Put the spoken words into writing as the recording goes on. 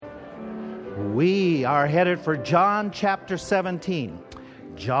We are headed for John chapter 17.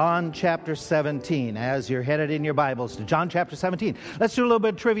 John chapter 17, as you're headed in your Bibles to John chapter 17. Let's do a little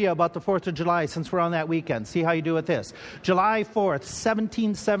bit of trivia about the 4th of July since we're on that weekend. See how you do with this. July 4th,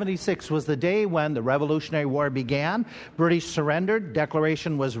 1776 was the day when the Revolutionary War began. British surrendered.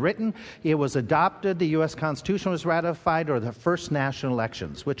 Declaration was written. It was adopted. The U.S. Constitution was ratified, or the first national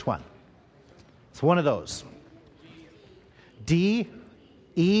elections. Which one? It's one of those. D,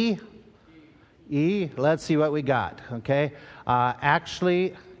 E, E, let's see what we got, okay?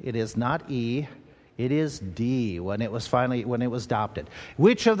 Actually, it is not E, it is D when it was adopted.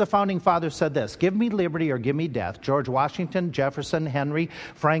 Which of the founding fathers said this? Give me liberty or give me death. George Washington, Jefferson, Henry,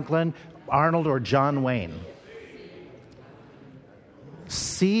 Franklin, Arnold, or John Wayne?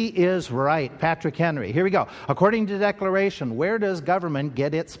 C is right, Patrick Henry. Here we go. According to the Declaration, where does government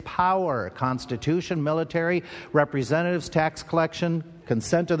get its power? Constitution, military, representatives, tax collection,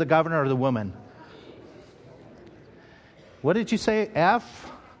 consent of the governor or the woman? What did you say?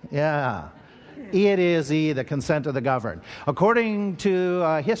 F? Yeah. It is E, the consent of the governed. According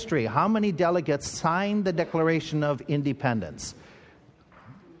to history, how many delegates signed the Declaration of Independence?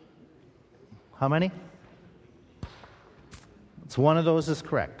 How many? It's one of those is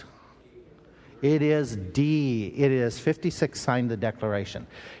correct. It is D. It is 56 signed the Declaration.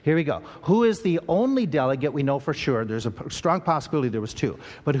 Here we go. Who is the only delegate we know for sure? There's a strong possibility there was two.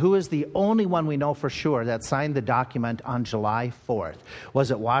 But who is the only one we know for sure that signed the document on July 4th?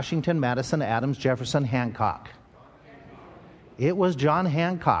 Was it Washington, Madison, Adams, Jefferson, Hancock? It was John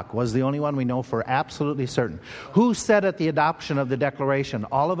Hancock was the only one we know for absolutely certain. Who said at the adoption of the Declaration,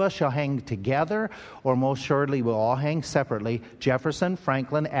 all of us shall hang together, or most assuredly we'll all hang separately? Jefferson,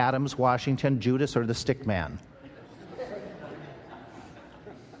 Franklin, Adams, Washington, Judas, or the stick man?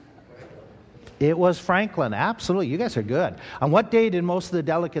 It was Franklin. Absolutely. You guys are good. On what day did most of the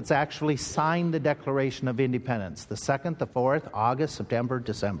delegates actually sign the Declaration of Independence? The 2nd, the 4th, August, September,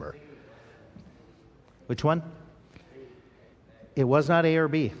 December? Which one? It was not A or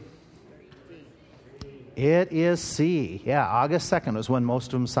B. It is C. Yeah, August 2nd was when most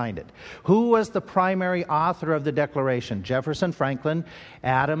of them signed it. Who was the primary author of the Declaration? Jefferson, Franklin,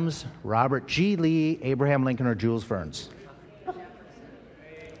 Adams, Robert G. Lee, Abraham Lincoln, or Jules Verne?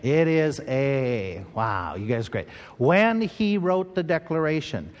 It is A. Wow, you guys are great. When he wrote the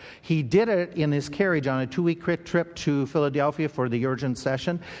Declaration, he did it in his carriage on a 2-week trip to Philadelphia for the urgent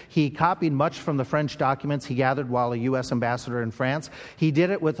session. He copied much from the French documents he gathered while a U.S. ambassador in France. He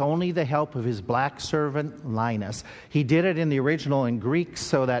did it with only the help of his black servant, Linus. He did it in the original in Greek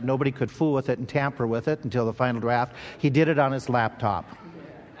so that nobody could fool with it and tamper with it until the final draft. He did it on his laptop.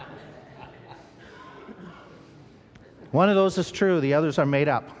 One of those is true. The others are made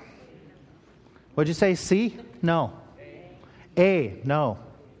up. What'd you say? C? No. A? No.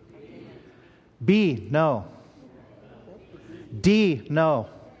 B? No. D? No.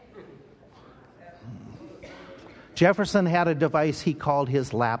 Jefferson had a device he called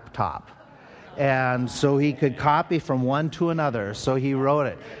his laptop. And so he could copy from one to another. So he wrote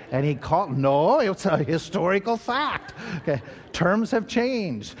it. And he called, no, it's a historical fact. Okay. Terms have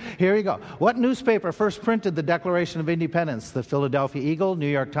changed. Here we go. What newspaper first printed the Declaration of Independence? The Philadelphia Eagle, New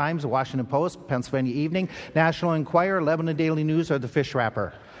York Times, the Washington Post, Pennsylvania Evening, National Enquirer, Lebanon Daily News, or the Fish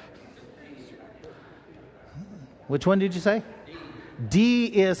Wrapper? Which one did you say? D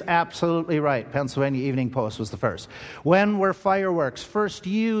is absolutely right. Pennsylvania Evening Post was the first. When were fireworks first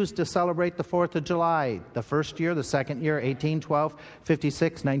used to celebrate the 4th of July? The first year, the second year, 1812,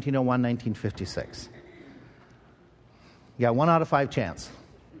 56, 1901, 1956. You got 1 out of 5 chance.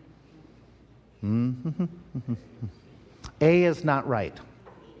 A is not right.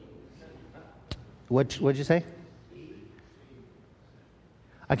 What'd you say?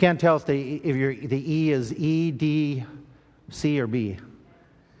 I can't tell if the E is E, D, C, or B.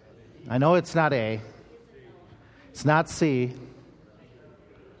 I know it's not A. It's not C.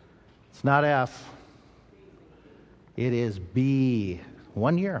 It's not F. It is B.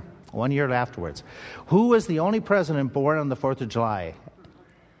 1 year. 1 year afterwards. Who was the only president born on the 4th of July?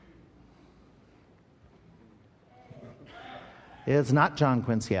 It's not John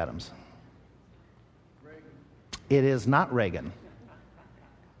Quincy Adams. It is not Reagan.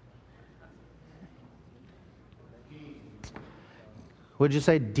 Would you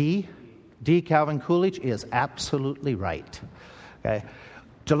say D? D. Calvin Coolidge is absolutely right. Okay.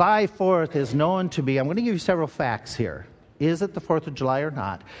 July 4th is known to be, I'm going to give you several facts here. Is it the 4th of July or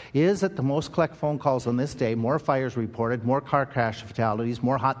not? Is it the most collect phone calls on this day, more fires reported, more car crash fatalities,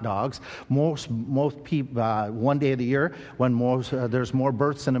 more hot dogs, most people, one day of the year when there's more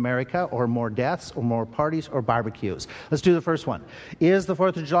births in America, or more deaths, or more parties, or barbecues? Let's do the first one. Is the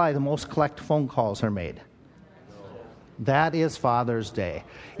 4th of July the most collect phone calls are made? That is Father's Day.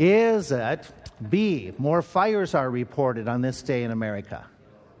 Is it B, more fires are reported on this day in America?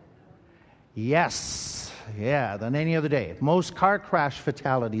 Yes. Yeah, than any other day. Most car crash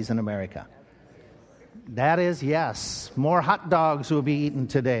fatalities in America. That is yes. More hot dogs will be eaten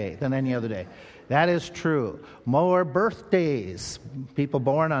today than any other day. That is true. More birthdays. People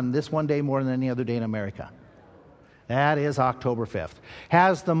born on this one day more than any other day in America. That is October 5th.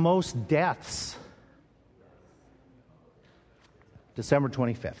 Has the most deaths. December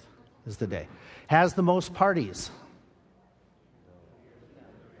 25th is the day. Has the most parties.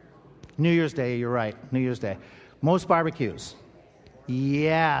 New Year's Day, you're right. New Year's Day. Most barbecues.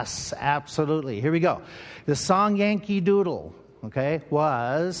 Yes, absolutely. Here we go. The song Yankee Doodle,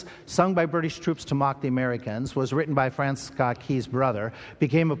 was sung by British troops to mock the Americans, was written by Francis Scott Key's brother,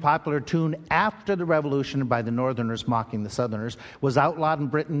 became a popular tune after the Revolution by the Northerners mocking the Southerners, was outlawed in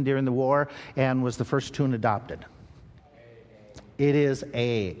Britain during the war, and was the first tune adopted. It is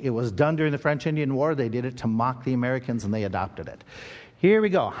A. It was done during the French-Indian War. They did it to mock the Americans, and they adopted it. Here we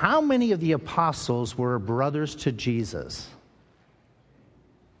go. How many of the apostles were brothers to Jesus?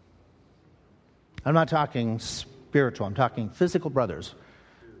 I'm not talking spiritual. I'm talking physical brothers.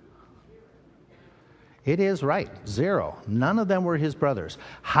 It is right. 0. None of them were his brothers.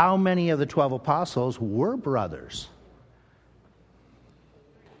 How many of the 12 apostles were brothers?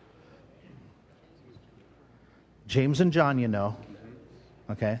 James and John, you know.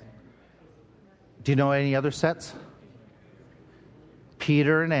 Okay. Do you know any other sets?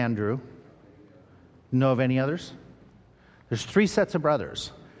 Peter and Andrew. Know of any others? There's 3 sets of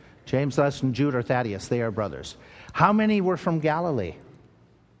brothers. James, Leslie, Jude, or Thaddeus. They are brothers. How many were from Galilee?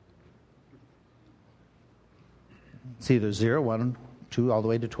 It's either 0, 1, 2, all the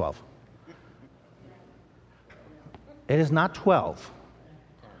way to 12. It is not 12.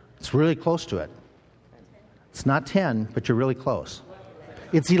 It's really close to it. It's not 10, but you're really close.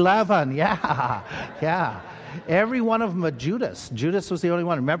 It's 11. Yeah. Every one of them but Judas. Judas was the only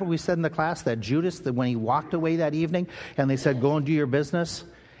one. Remember we said in the class that Judas, that when he walked away that evening and they said, go and do your business,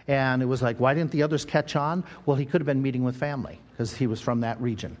 and it was like, why didn't the others catch on? Well, he could have been meeting with family because he was from that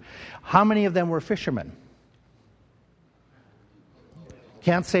region. How many of them were fishermen?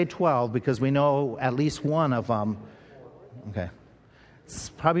 Can't say 12 because we know at least one of them. Okay. It's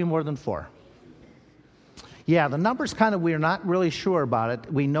probably more than 4. Yeah, the number's kind of, we're not really sure about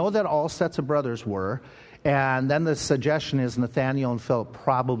it. We know that all sets of brothers were. And then the suggestion is Nathaniel and Philip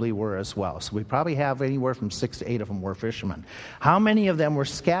probably were as well. So we probably have anywhere from 6 to 8 of them were fishermen. How many of them were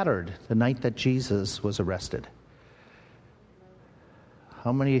scattered the night that Jesus was arrested?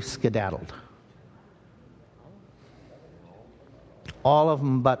 How many skedaddled? All of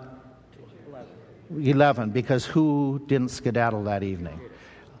them but 11, because who didn't skedaddle that evening?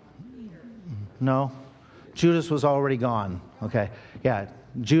 No? Judas was already gone. Okay, yeah.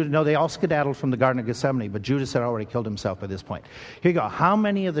 They all skedaddled from the Garden of Gethsemane, but Judas had already killed himself by this point. Here you go. How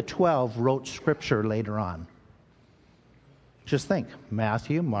many of the 12 wrote Scripture later on? Just think.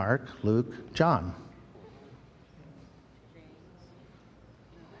 Matthew, Mark, Luke, John.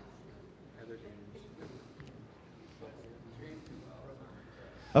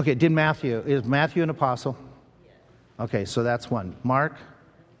 Okay, is Matthew an apostle? Okay, so that's one.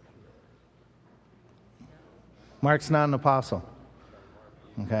 Mark's not an apostle.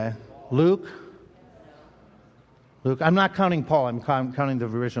 Okay. Luke, I'm not counting Paul, I'm counting the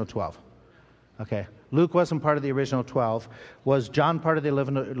original 12. Okay. Luke wasn't part of the original 12. Was John part of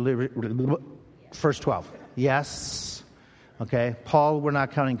the first 12? Yes. Okay. Paul we're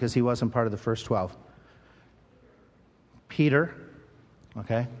not counting because he wasn't part of the first 12. Peter.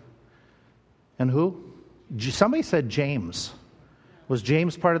 Okay. And who? Somebody said James. Was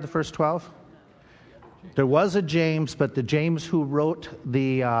James part of the first 12? There was a James, but the James who wrote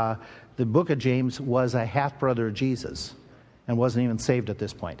the book of James was a half-brother of Jesus and wasn't even saved at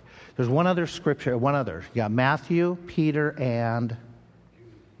this point. There's one other scripture, You got Matthew, Peter, and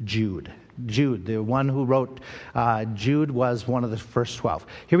Jude. Jude, the one who wrote Jude, was one of the first 12.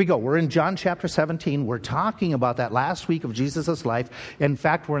 Here we go. We're in John chapter 17. We're talking about that last week of Jesus' life. In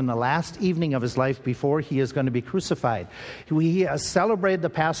fact, we're in the last evening of his life before he is going to be crucified. He has celebrated the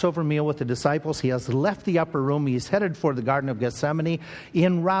Passover meal with the disciples. He has left the upper room. He's headed for the Garden of Gethsemane.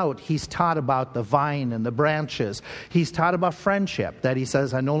 En route, he's taught about the vine and the branches. He's taught about friendship, that he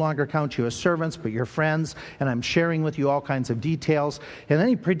says, I no longer count you as servants, but you're friends, and I'm sharing with you all kinds of details. And then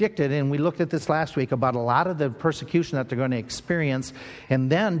he predicted, and we looked at this last week, about a lot of the persecution that they're going to experience. And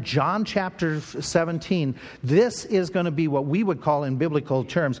then John chapter 17, this is going to be what we would call in biblical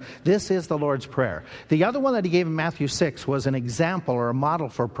terms, this is the Lord's Prayer. The other one that he gave in Matthew 6 was an example or a model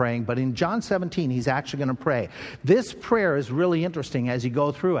for praying, but in John 17, he's actually going to pray. This prayer is really interesting as you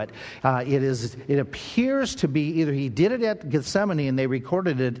go through it. It appears to be either he did it at Gethsemane and they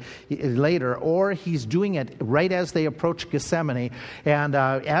recorded it later, or he's doing it right as they approach Gethsemane. And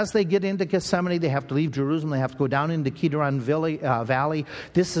as they get into Gethsemane, they have to leave Jerusalem. They have to go down into Kidron Valley.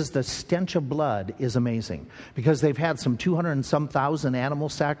 This is the stench of blood is amazing because they've had some 200 and some thousand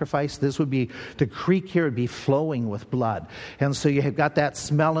animals sacrificed. This would be, the creek here would be flowing with blood. And so you have got that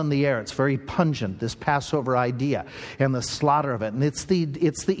smell in the air. It's very pungent, this Passover idea and the slaughter of it. And it's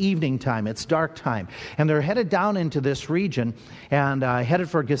the evening time. It's dark time. And they're headed down into this region and headed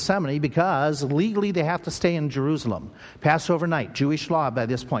for Gethsemane because legally they have to stay in Jerusalem. Passover night, Jewish law by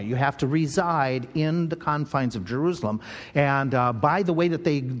this point. You have to reside in the confines of Jerusalem. And by the way that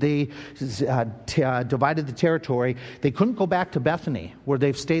they divided the territory, they couldn't go back to Bethany, where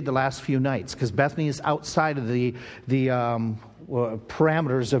they've stayed the last few nights, because Bethany is outside of the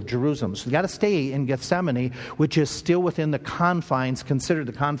parameters of Jerusalem. So you got to stay in Gethsemane, which is still within the confines, considered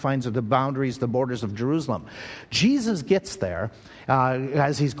the confines of the boundaries, the borders of Jerusalem. Jesus gets there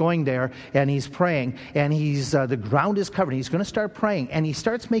as he's going there, and he's praying, and the ground is covered. He's going to start praying, and he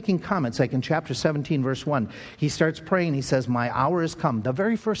starts making comments, like in chapter 17, verse 1. He starts praying, he says, my hour has come. The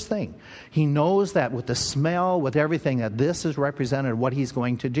very first thing. He knows that with the smell, with everything, that this is represented what he's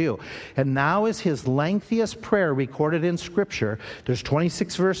going to do. And now is his lengthiest prayer recorded in Scripture. There's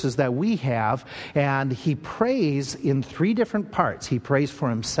 26 verses that we have, and he prays in 3 different parts. He prays for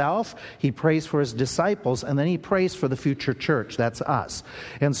himself, he prays for his disciples, and then he prays for the future church. That's us.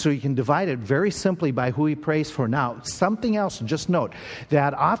 And so you can divide it very simply by who he prays for. Now, something else, just note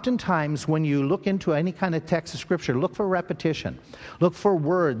that oftentimes when you look into any kind of text of Scripture, look for repetition. Look for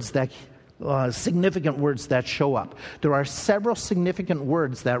words that significant words that show up. There are several significant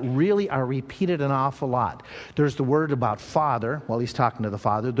words that really are repeated an awful lot. There's the word about Father, well, he's talking to the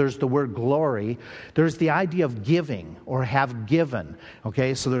Father. There's the word glory. There's the idea of giving or have given.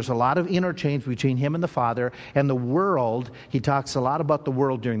 Okay, so there's a lot of interchange between him and the Father. And the world, he talks a lot about the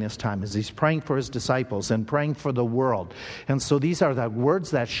world during this time as he's praying for his disciples and praying for the world. And so these are the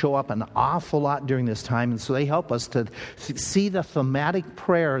words that show up an awful lot during this time. And so they help us to see the thematic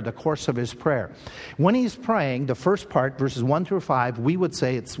prayer, the course of his prayer. When he's praying, the first part, verses 1 through 5, we would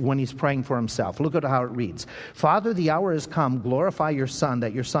say it's when he's praying for himself. Look at how it reads. Father, the hour has come. Glorify your Son,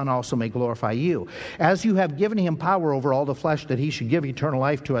 that your Son also may glorify you. As you have given him power over all the flesh, that he should give eternal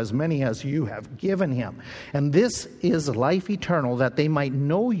life to as many as you have given him. And this is life eternal, that they might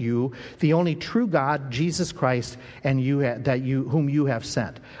know you, the only true God, Jesus Christ, and whom you have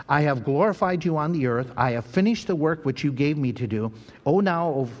sent. I have glorified you on the earth. I have finished the work which you gave me to do.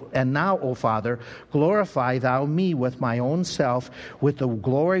 Now, O Father, glorify thou me with my own self, with the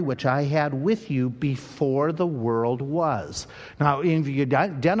glory which I had with you before the world was. Now, if you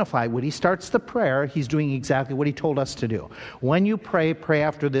identify when he starts the prayer, he's doing exactly what he told us to do. When you pray, pray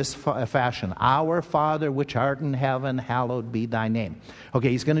after this fashion. Our Father which art in heaven, hallowed be thy name. Okay,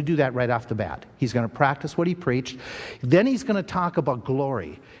 he's going to do that right off the bat. He's going to practice what he preached. Then he's going to talk about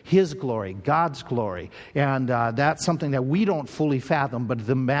glory, his glory, God's glory. And that's something that we don't fully fathom, but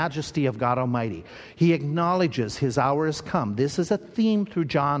the majesty of God Almighty. He acknowledges his hour has come. This is a theme through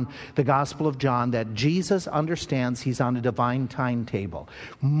John, the Gospel of John, that Jesus understands he's on a divine timetable.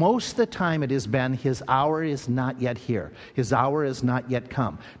 Most of the time it has been his hour is not yet here. His hour is not yet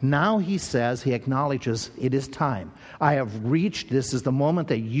come. Now he says, he acknowledges it is time. I have reached, this is the moment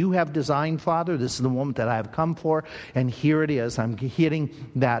that you have designed, Father. This is the moment that I have come for, and here it is. I'm hitting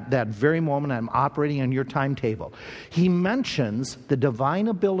that very moment. I'm operating on your timetable. He mentions the divine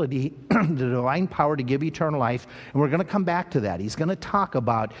ability the divine power to give eternal life. And we're going to come back to that. He's going to talk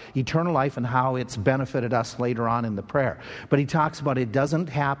about eternal life and how it's benefited us later on in the prayer. But he talks about it doesn't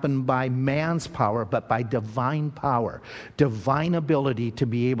happen by man's power, but by divine power, divine ability to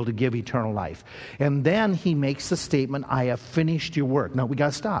be able to give eternal life. And then he makes the statement, I have finished your work. Now we got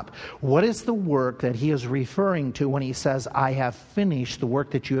to stop. What is the work that he is referring to when he says, I have finished the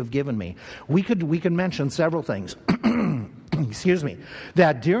work that you have given me? We could mention several things. Excuse me.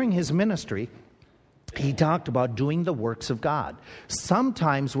 That during his ministry, he talked about doing the works of God.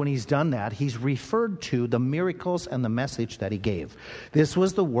 Sometimes when he's done that, he's referred to the miracles and the message that he gave. This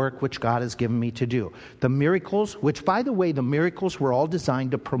was the work which God has given me to do. The miracles, which by the way, the miracles were all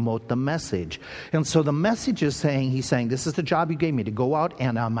designed to promote the message. And so the message is saying, he's saying, this is the job you gave me to go out,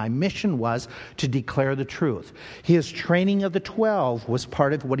 and my mission was to declare the truth. His training of the 12 was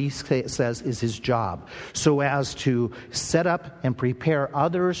part of what he says is his job. So as to set up and prepare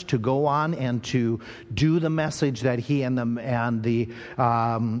others to go on and to do the message that he and the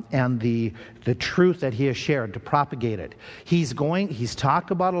truth that he has shared, to propagate it. He's talked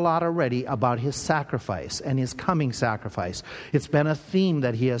about a lot already about his sacrifice and his coming sacrifice. It's been a theme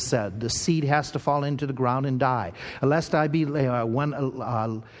that he has said. The seed has to fall into the ground and die. Lest I be,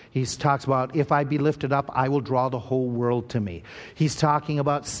 he talks about, if I be lifted up, I will draw the whole world to me. He's talking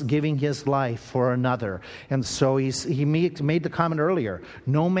about giving his life for another. And so he made the comment earlier,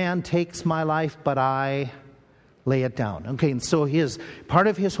 no man takes my life, but I lay it down. Okay, and so part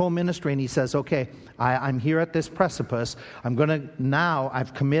of his whole ministry, and he says, okay, I'm here at this precipice.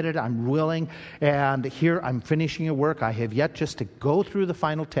 I've committed, I'm willing, and here I'm finishing your work. I have yet just to go through the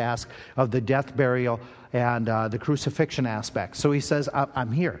final task of the death, burial, and the crucifixion aspect. So he says,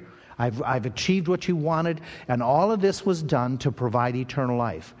 I'm here. I've achieved what you wanted, and all of this was done to provide eternal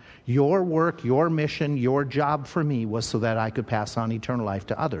life. Your work, your mission, your job for me was so that I could pass on eternal life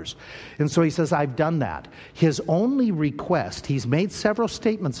to others. And so he says, I've done that. His only request, he's made several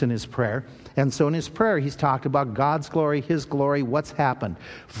statements in his prayer, and so in his prayer he's talked about God's glory, his glory, what's happened.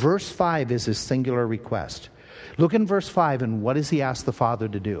 Verse 5 is his singular request. Look in verse 5, and what does he ask the Father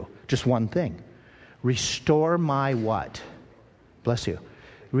to do? Just one thing. Restore my what? Bless you.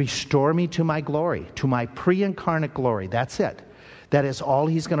 Restore me to my glory, to my pre-incarnate glory. That's it. That is all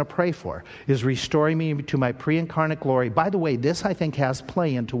he's going to pray for, is restoring me to my pre-incarnate glory. By the way, this I think has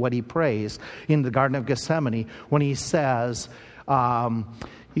play into what he prays in the Garden of Gethsemane when he says,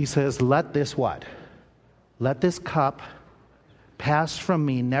 let this what? Let this cup pass from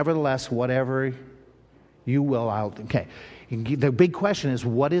me, nevertheless, whatever you will, okay. The big question is,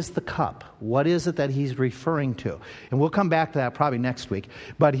 what is the cup? What is it that he's referring to? And we'll come back to that probably next week.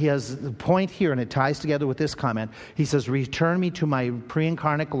 But he has the point here, and it ties together with this comment. He says, return me to my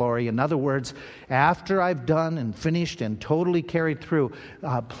pre-incarnate glory. In other words, after I've done and finished and totally carried through,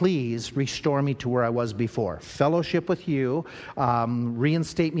 please restore me to where I was before. Fellowship with you,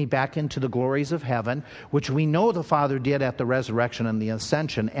 reinstate me back into the glories of heaven, which we know the Father did at the resurrection and the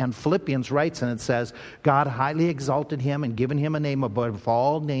ascension. And Philippians writes, and it says, God highly exalted him and given him a name above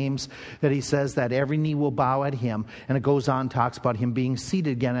all names, that he says that every knee will bow at him. And it goes on, talks about him being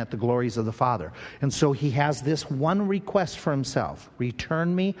seated again at the glories of the Father. And so he has this one request for himself: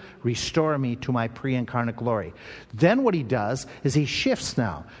 return me, restore me to my pre-incarnate glory. Then what he does is he shifts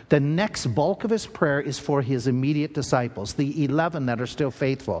now. The next bulk of his prayer is for his immediate disciples, the 11 that are still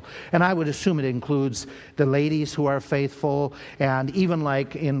faithful. And I would assume it includes the ladies who are faithful, and even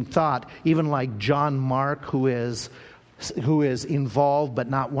like in thought, even like John Mark, who is involved but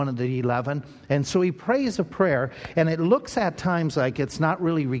not one of the 11. And so he prays a prayer, and it looks at times like it's not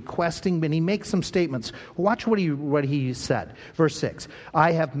really requesting, but he makes some statements. Watch what he said. Verse 6,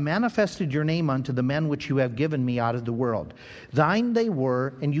 I have manifested your name unto the men which you have given me out of the world. Thine they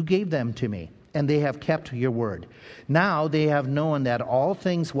were, and you gave them to me, and they have kept your word. Now they have known that all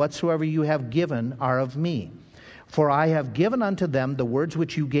things whatsoever you have given are of me. For I have given unto them the words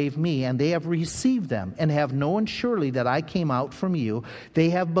which you gave me, and they have received them, and have known surely that I came out from you. They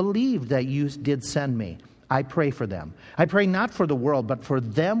have believed that you did send me. I pray for them. I pray not for the world, but for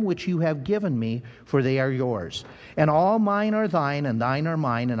them which you have given me, for they are yours. And all mine are thine, and thine are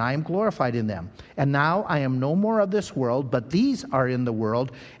mine, and I am glorified in them. And now I am no more of this world, but these are in the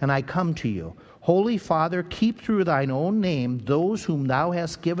world, and I come to you. Holy Father, keep through thine own name those whom thou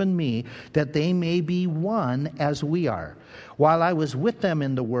hast given me, that they may be one as we are. While I was with them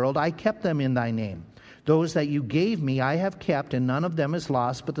in the world, I kept them in thy name. Those that you gave me I have kept, and none of them is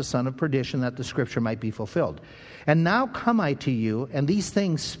lost but the son of perdition, that the scripture might be fulfilled. And now come I to you, and these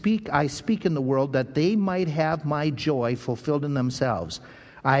things I speak in the world, that they might have my joy fulfilled in themselves.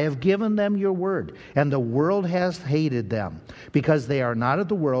 I have given them your word, and the world has hated them, because they are not of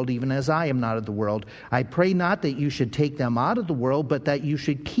the world, even as I am not of the world. I pray not that you should take them out of the world, but that you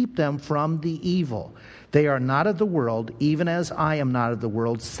should keep them from the evil. They are not of the world, even as I am not of the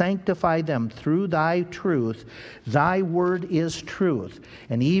world. Sanctify them through thy truth. Thy word is truth.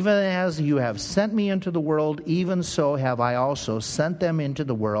 And even as you have sent me into the world, even so have I also sent them into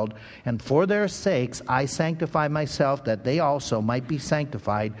the world. And for their sakes I sanctify myself, that they also might be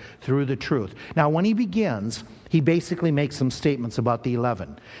sanctified through the truth. Now, when he begins, he basically makes some statements about the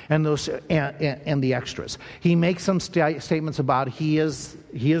 11 and those and the extras. He makes some statements about he has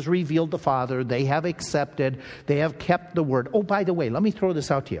revealed the Father. They have accepted. They have kept the word. Oh, by the way, let me throw this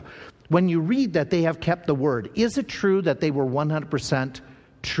out to you. When you read that they have kept the word, is it true that they were 100%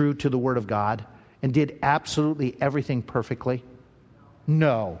 true to the word of God and did absolutely everything perfectly?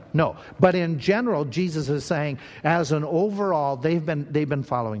 No. But in general, Jesus is saying, as an overall, they've been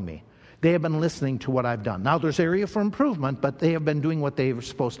following me. They have been listening to what I've done. Now, there's area for improvement, but they have been doing what they were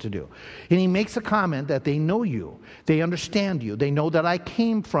supposed to do. And he makes a comment that they know you. They understand you. They know that I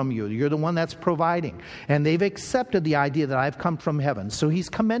came from you. You're the one that's providing. And they've accepted the idea that I've come from heaven. So he's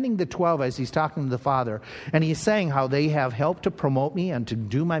commending the 12 as he's talking to the Father. And he's saying how they have helped to promote me and to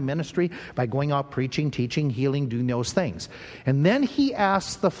do my ministry by going out preaching, teaching, healing, doing those things. And then he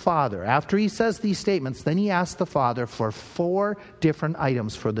asks the Father, after he says these statements, then he asks the Father for 4 different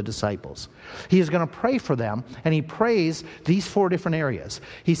items for the disciples. He is going to pray for them, and he prays these 4 different areas.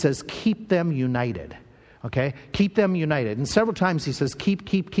 He says, keep them united. Okay? Keep them united. And several times he says, keep.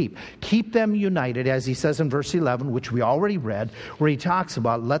 Keep them united, as he says in verse 11, which we already read, where he talks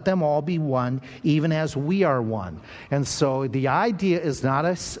about, let them all be one, even as we are one. And so the idea is not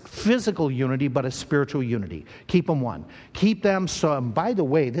a physical unity, but a spiritual unity. Keep them one. Keep them so, and by the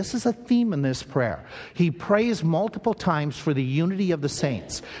way, this is a theme in this prayer. He prays multiple times for the unity of the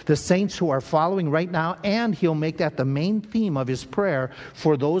saints who are following right now, and he'll make that the main theme of his prayer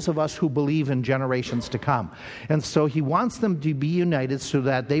for those of us who believe in generations to come. And so he wants them to be united so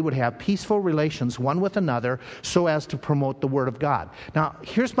that they would have peaceful relations one with another so as to promote the Word of God. Now,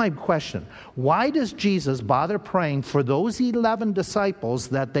 here's my question. Why does Jesus bother praying for those 11 disciples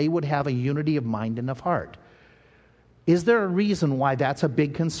that they would have a unity of mind and of heart? Is there a reason why that's a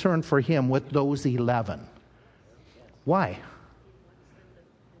big concern for him with those 11? Why?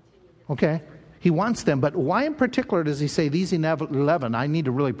 Okay. He wants them, but why in particular does he say these 11, I need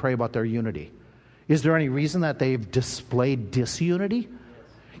to really pray about their unity? Is there any reason that they've displayed disunity?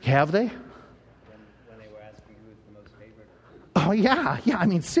 Yes. Have they? When they were asking who's the most favorite. Oh, yeah. I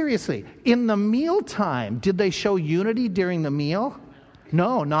mean, seriously. In the mealtime, did they show unity during the meal?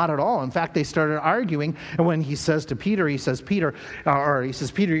 No, not at all. In fact, they started arguing. And when he says to Peter, Peter,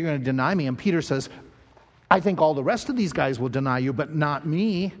 you're going to deny me. And Peter says, I think all the rest of these guys will deny you, but not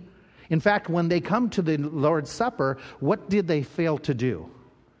me. In fact, when they come to the Lord's Supper, what did they fail to do?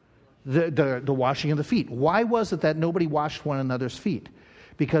 The washing of the feet. Why was it that nobody washed one another's feet?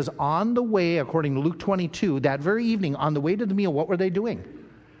 Because on the way, according to Luke 22, that very evening, on the way to the meal, what were they doing?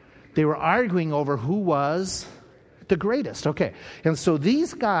 They were arguing over who was the greatest. Okay, and so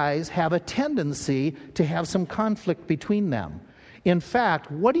these guys have a tendency to have some conflict between them. In fact,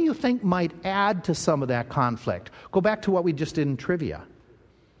 what do you think might add to some of that conflict? Go back to what we just did in trivia.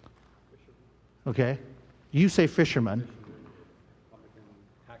 Okay, you say fishermen.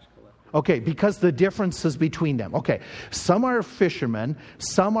 Okay, because the differences between them. Okay, some are fishermen,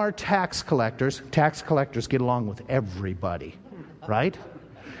 some are tax collectors. Tax collectors get along with everybody, right?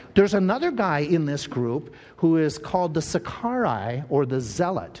 There's another guy in this group who is called the Sicarii, or the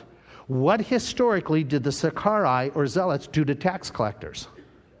Zealot. What historically did the Sicarii or Zealots do to tax collectors?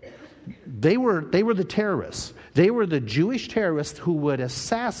 They were the terrorists. They were the Jewish terrorists who would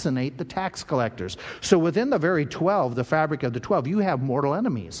assassinate the tax collectors. So within the very 12, the fabric of the 12, you have mortal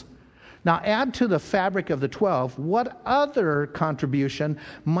enemies. Now, add to the fabric of the 12, what other contribution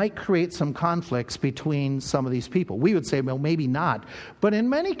might create some conflicts between some of these people? We would say, well, maybe not. But in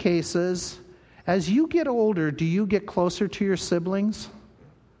many cases, as you get older, do you get closer to your siblings?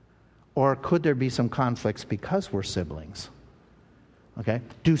 Or could there be some conflicts because we're siblings? Okay?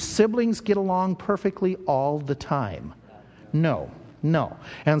 Do siblings get along perfectly all the time? No.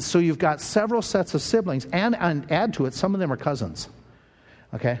 And so you've got several sets of siblings, and add to it, some of them are cousins.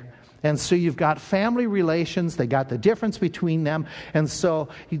 Okay? And so you've got family relations, they got the difference between them, and so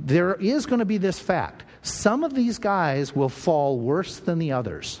there is going to be this fact. Some of these guys will fall worse than the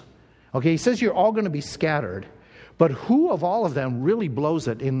others. Okay, he says you're all going to be scattered, but who of all of them really blows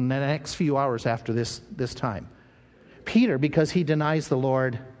it in the next few hours after this time? Peter, because he denies the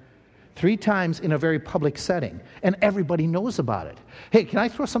Lord 3 times in a very public setting, and everybody knows about it. Hey, can I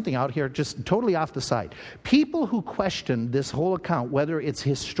throw something out here, just totally off the side? People who question this whole account, whether it's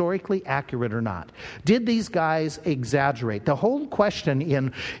historically accurate or not, did these guys exaggerate? The whole question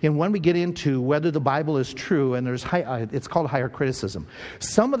in when we get into whether the Bible is true, and it's called higher criticism.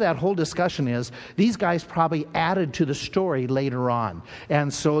 Some of that whole discussion is these guys probably added to the story later on,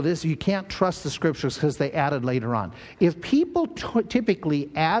 and so you can't trust the scriptures because they added later on. If people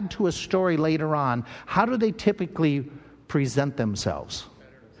typically add to a story later on, how do they typically present themselves?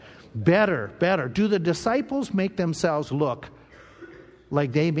 Better. Do the disciples make themselves look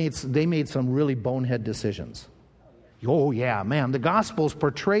like they made some really bonehead decisions? Oh yeah, man, the Gospels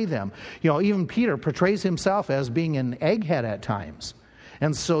portray them. Even Peter portrays himself as being an egghead at times.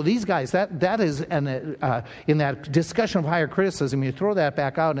 And so these guys, that is, in that discussion of higher criticism, you throw that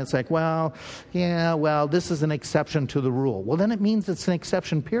back out and it's like, this is an exception to the rule. Well, then it means it's an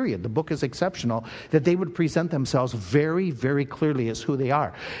exception, period. The book is exceptional, that they would present themselves very, very clearly as who they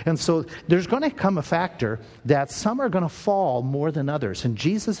are. And so there's going to come a factor that some are going to fall more than others. And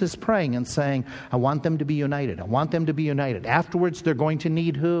Jesus is praying and saying, I want them to be united. I want them to be united. Afterwards, they're going to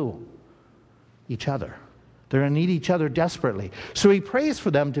need who? Each other. They're going to need each other desperately. So he prays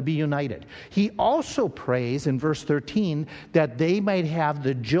for them to be united. He also prays in verse 13 that they might have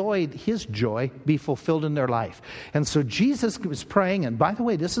the joy, his joy, be fulfilled in their life. And so Jesus was praying, and by the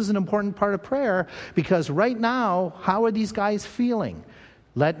way, this is an important part of prayer, because right now, how are these guys feeling?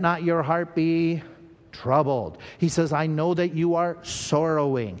 Let not your heart be troubled. He says, I know that you are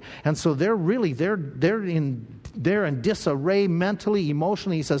sorrowing. And so they're in disarray mentally,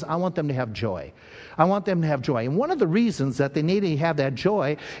 emotionally. He says, I want them to have joy. I want them to have joy. And one of the reasons that they need to have that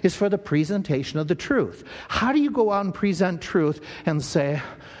joy is for the presentation of the truth. How do you go out and present truth and say,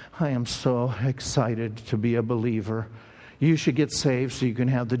 I am so excited to be a believer. You should get saved so you can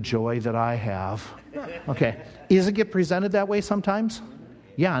have the joy that I have. Okay. Does it get presented that way sometimes?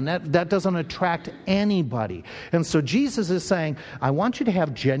 Yeah, and that doesn't attract anybody. And so Jesus is saying, I want you to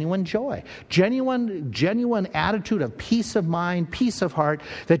have genuine joy, genuine attitude of peace of mind, peace of heart,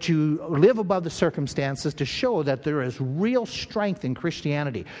 that you live above the circumstances to show that there is real strength in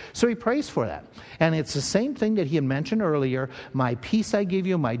Christianity. So he prays for that. And it's the same thing that he had mentioned earlier, my peace I give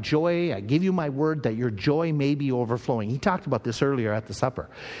you, my joy, I give you my word, that your joy may be overflowing. He talked about this earlier at the supper.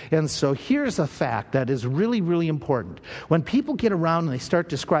 And so here's a fact that is really, really important. When people get around and they start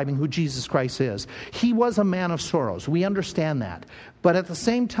describing who Jesus Christ is, he was a man of sorrows. We understand that. But at the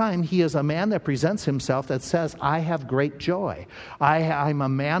same time, he is a man that presents himself that says, I have great joy. I'm a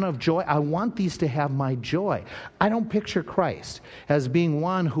man of joy. I want these to have my joy. I don't picture Christ as being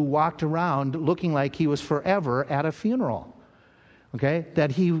one who walked around looking like he was forever at a funeral. Okay?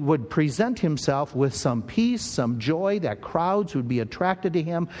 That he would present himself with some peace, some joy, that crowds would be attracted to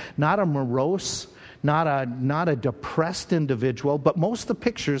him, not a morose, not a depressed individual. But most of the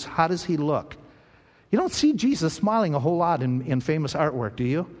pictures, how does he look? You don't see Jesus smiling a whole lot in famous artwork, do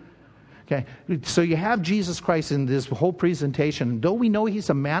you? Okay, so you have Jesus Christ in this whole presentation. Though we know he's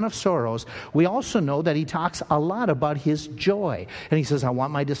a man of sorrows, we also know that he talks a lot about his joy. And he says, I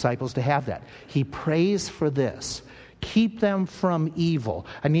want my disciples to have that. He prays for this. Keep them from evil.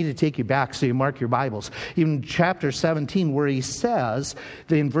 I need to take you back so you mark your Bibles. In chapter 17, where he says,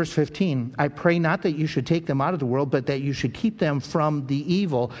 in verse 15, I pray not that you should take them out of the world, but that you should keep them from the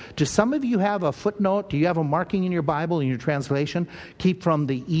evil. Do some of you have a footnote? Do you have a marking in your Bible, in your translation? Keep from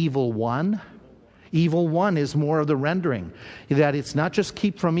the evil one. Evil one is more of the rendering, that it's not just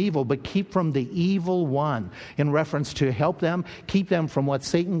keep from evil, but keep from the evil one, in reference to help them, keep them from what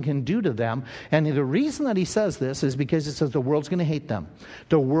Satan can do to them. And the reason that he says this is because it says the world's going to hate them.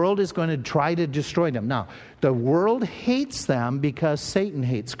 The world is going to try to destroy them. Now, the world hates them because Satan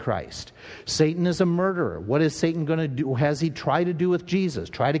hates Christ. Satan is a murderer. What is Satan going to do? Has he tried to do with Jesus?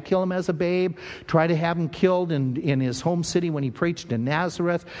 Try to kill him as a babe? Try to have him killed in his home city when he preached in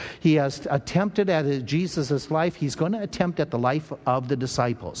Nazareth? He has attempted at Jesus' life. He's going to attempt at the life of the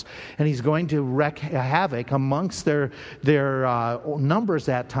disciples. And he's going to wreak havoc amongst their numbers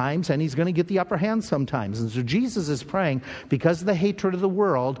at times, and he's going to get the upper hand sometimes. And so Jesus is praying, because of the hatred of the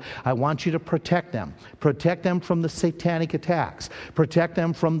world, I want you to protect them. Protect them from the satanic attacks. Protect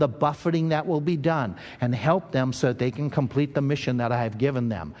them from the buffeting that will be done. And help them so that they can complete the mission that I have given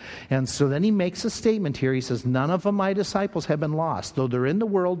them. And so then he makes a statement here. He says, none of my disciples have been lost. Though they're in the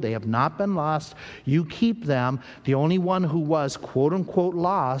world, they have not been lost. You keep them. The only one who was, quote unquote,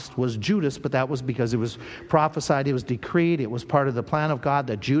 lost was Judas, but that was because it was prophesied, it was decreed, it was part of the plan of God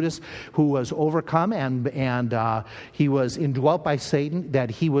that Judas, who was overcome and he was indwelt by Satan, that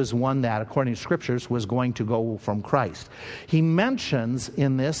he was one that, according to Scriptures, was going to go from Christ. He mentions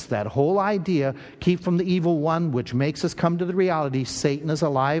in this that whole idea, keep from the evil one, which makes us come to the reality Satan is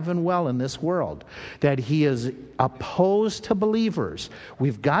alive and well in this world, that he is opposed to believers.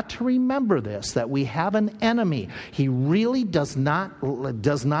 We've got to remember this, that we have an enemy. He really does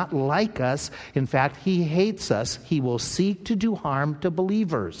not like us. In fact, he hates us. He will seek to do harm to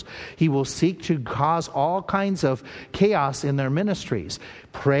believers. He will seek to cause all kinds of chaos in their ministries.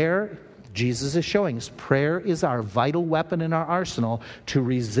 Prayer, Jesus is showing us, prayer is our vital weapon in our arsenal to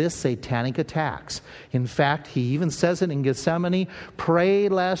resist satanic attacks. In fact, he even says it in Gethsemane, pray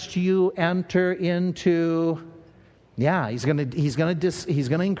lest you enter into... Yeah, he's going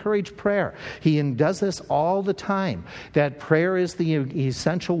to encourage prayer. He does this all the time. That prayer is the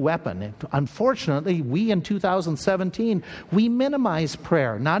essential weapon. Unfortunately, we in 2017 we minimize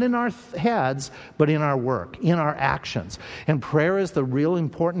prayer, not in our heads, but in our work, in our actions. And prayer is the real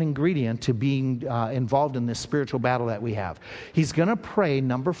important ingredient to being involved in this spiritual battle that we have. He's going to pray.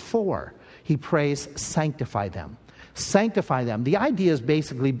 Number 4, he prays, sanctify them. Sanctify them. The idea is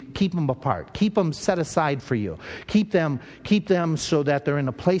basically keep them apart. Keep them set aside for you. Keep them so that they're in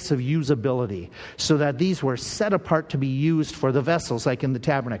a place of usability. So that these were set apart to be used for the vessels, like in the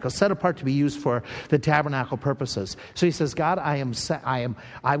tabernacle. Set apart to be used for the tabernacle purposes. So he says, God, I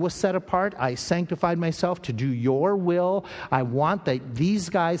was set apart. I sanctified myself to do your will. I want that these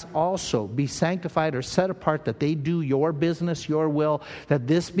guys also be sanctified or set apart, that they do your business, your will, that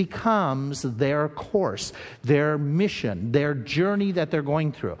this becomes their course, their mission, their journey that they're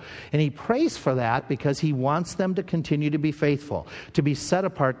going through. And he prays for that because he wants them to continue to be faithful, to be set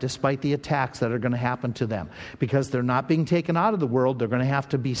apart despite the attacks that are going to happen to them. Because they're not being taken out of the world, they're going to have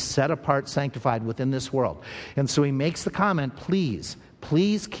to be set apart, sanctified within this world. And so he makes the comment, please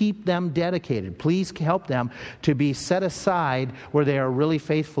keep them dedicated. Please help them to be set aside where they are really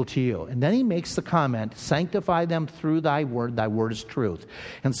faithful to you. And then he makes the comment, sanctify them through thy word is truth.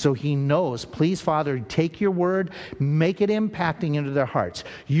 And so he knows, please, Father, take your word, make it impacting into their hearts.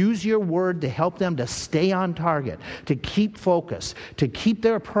 Use your word to help them to stay on target, to keep focus, to keep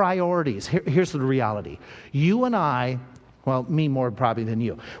their priorities. Here's the reality. You and I, well, me more probably than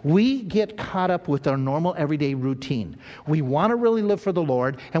you, we get caught up with our normal everyday routine. We want to really live for the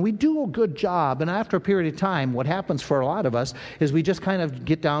Lord, and we do a good job. And after a period of time, what happens for a lot of us is we just kind of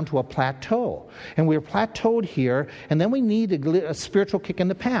get down to a plateau. And we're plateaued here, and then we need a spiritual kick in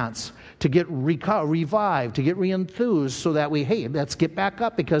the pants to get revived, to get re-enthused, so that let's get back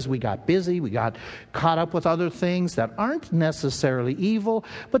up, because we got busy, we got caught up with other things that aren't necessarily evil,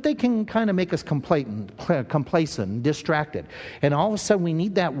 but they can kind of make us complacent, distracted. And all of a sudden we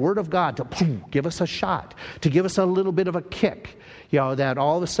need that word of God to give us a shot, to give us a little bit of a kick. That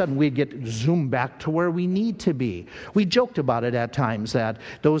all of a sudden we get zoomed back to where we need to be. We joked about it at times, that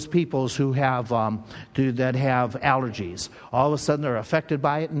those people who have allergies, all of a sudden they're affected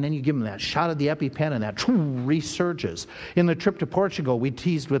by it, and then you give them that shot of the EpiPen, and that resurges. In the trip to Portugal, we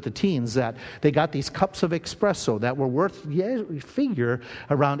teased with the teens that they got these cups of espresso that were worth, figure,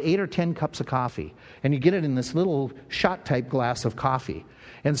 around 8 or 10 cups of coffee. And you get it in this little shot-type glass of coffee.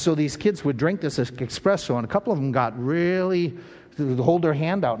 And so these kids would drink this espresso, and a couple of them got really... to hold their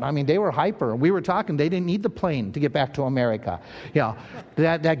hand out. I mean, they were hyper. We were talking, they didn't need the plane to get back to America.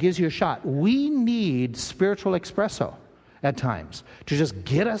 That gives you a shot. We need spiritual espresso at times to just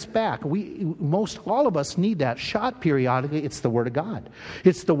get us back. All of us need that shot periodically. It's the Word of God.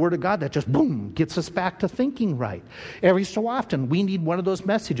 It's the Word of God that just, boom, gets us back to thinking right. Every so often, we need one of those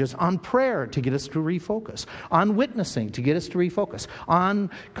messages on prayer to get us to refocus, on witnessing to get us to refocus, on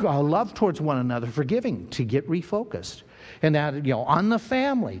love towards one another, forgiving to get refocused. And that, on the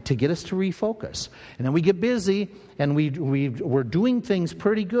family to get us to refocus. And then we get busy and we're doing things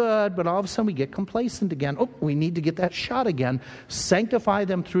pretty good, but all of a sudden we get complacent again. We need to get that shot again. Sanctify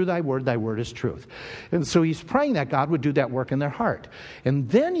them through thy word is truth. And so he's praying that God would do that work in their heart. And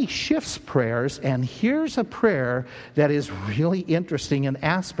then he shifts prayers, and here's a prayer that is really interesting in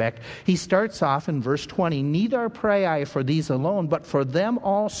aspect. He starts off in verse 20, neither pray I for these alone, but for them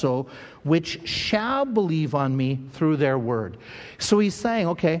also which shall believe on me through their word. So he's saying,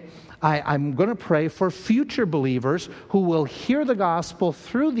 okay, I'm going to pray for future believers who will hear the gospel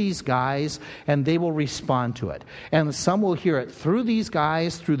through these guys, and they will respond to it. And some will hear it through these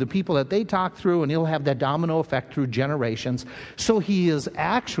guys, through the people that they talk through, and it'll have that domino effect through generations. So he is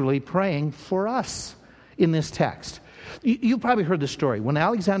actually praying for us in this text. You've probably heard the story. When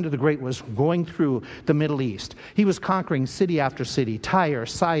Alexander the Great was going through the Middle East, he was conquering city after city, Tyre,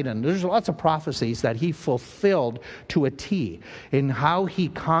 Sidon. There's lots of prophecies that he fulfilled to a T in how he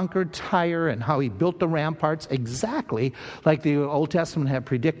conquered Tyre and how he built the ramparts exactly like the Old Testament had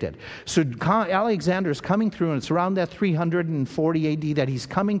predicted. So Alexander is coming through, and it's around that 340 AD that he's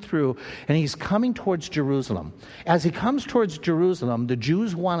coming through, and he's coming towards Jerusalem. As he comes towards Jerusalem, the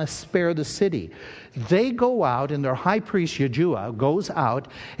Jews want to spare the city. They go out, and their high priest Yeshua goes out,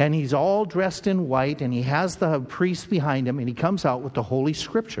 and he's all dressed in white, and he has the priest behind him, and he comes out with the Holy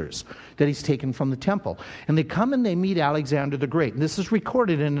Scriptures that he's taken from the temple. And they come and they meet Alexander the Great. And this is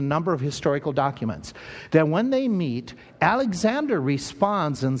recorded in a number of historical documents. That when they meet, Alexander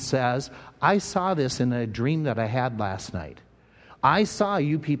responds and says, I saw this in a dream that I had last night. I saw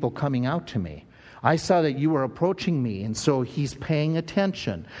you people coming out to me. I saw that you were approaching me, and so he's paying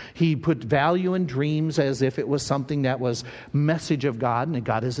attention. He put value in dreams as if it was something that was message of God, and it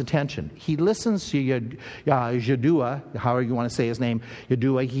got his attention. He listens to Yeshua, however you want to say his name,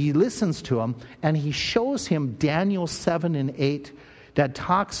 Yeshua. He listens to him, and he shows him Daniel 7 and 8 that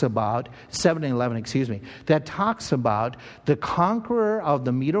talks about, 7 and 11, that talks about the conqueror of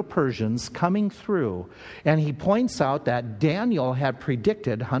the Medo-Persians coming through. And he points out that Daniel had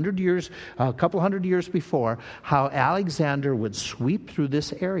predicted a couple hundred years before how Alexander would sweep through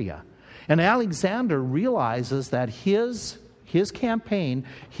this area. And Alexander realizes that his campaign,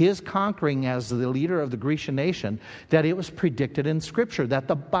 his conquering as the leader of the Grecian nation, that it was predicted in Scripture, that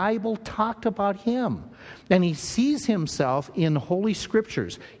the Bible talked about him. And he sees himself in Holy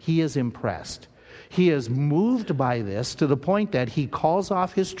Scriptures. He is impressed. He is moved by this to the point that he calls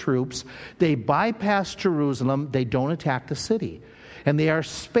off his troops. They bypass Jerusalem. They don't attack the city. And they are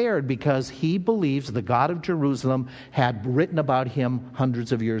spared because he believes the God of Jerusalem had written about him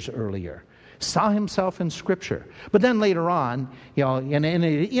hundreds of years earlier. Saw himself in Scripture. But then later on, and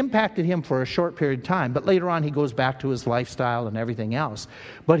it impacted him for a short period of time, but later on he goes back to his lifestyle and everything else.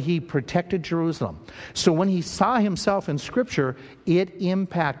 But he protected Jerusalem. So when he saw himself in Scripture, it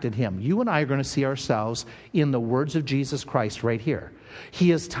impacted him. You and I are going to see ourselves in the words of Jesus Christ right here.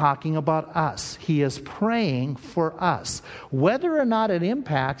 He is talking about us. He is praying for us. Whether or not it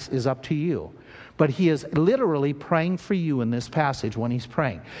impacts is up to you. But he is literally praying for you in this passage when he's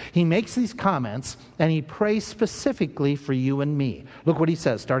praying. He makes these comments, and he prays specifically for you and me. Look what he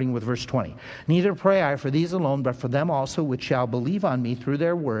says, starting with verse 20. Neither pray I for these alone, but for them also which shall believe on me through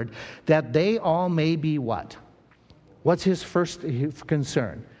their word, that they all may be what? What's his first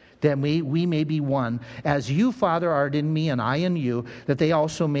concern? That we may be one, as you, Father, art in me, and I in you, that they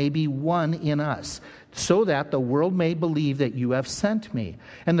also may be one in us, so that the world may believe that you have sent me.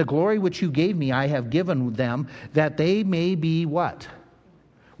 And the glory which you gave me I have given them, that they may be what?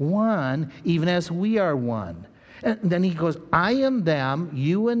 One, even as we are one. And then he goes, I in them,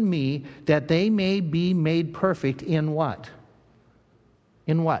 you and me, that they may be made perfect in what?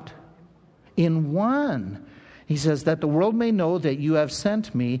 In what? In one. He says that the world may know that you have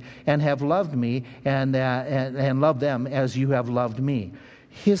sent me and have loved me and loved them as you have loved me.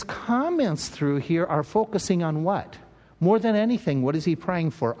 His comments through here are focusing on what? More than anything, what is he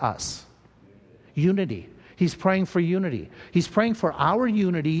praying for us? Unity. He's praying for unity. He's praying for our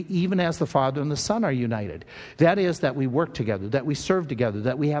unity even as the Father and the Son are united. That is, that we work together, that we serve together,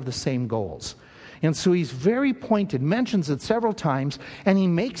 that we have the same goals. And so he's very pointed, mentions it several times, and he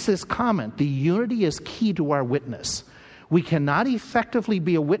makes this comment: the unity is key to our witness. We cannot effectively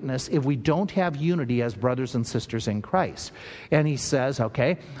be a witness if we don't have unity as brothers and sisters in Christ. And he says,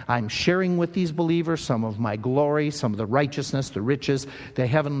 okay, I'm sharing with these believers some of my glory, some of the righteousness, the riches, the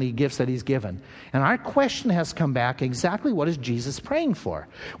heavenly gifts that he's given. And our question has come back, exactly what is Jesus praying for?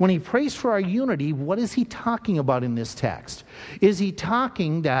 When he prays for our unity, what is he talking about in this text? Is he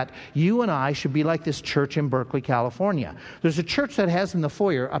talking that you and I should be like this church in Berkeley, California? There's a church that has in the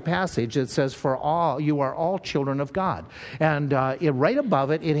foyer a passage that says, for all, you are all children of God. And right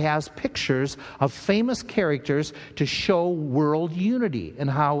above it, it has pictures of famous characters to show world unity and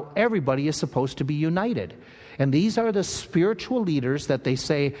how everybody is supposed to be united. And these are the spiritual leaders that they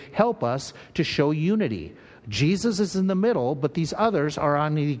say help us to show unity. Jesus is in the middle, but these others are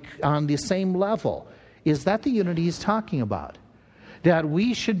on the same level. Is that the unity he's talking about? That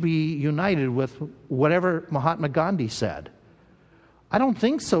we should be united with whatever Mahatma Gandhi said? I don't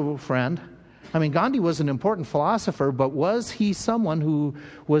think so, friend. I mean, Gandhi was an important philosopher, but was he someone who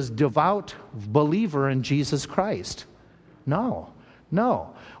was devout believer in Jesus Christ? No.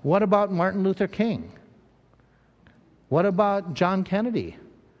 What about Martin Luther King? What about John Kennedy?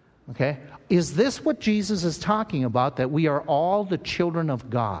 Okay. Is this what Jesus is talking about, that we are all the children of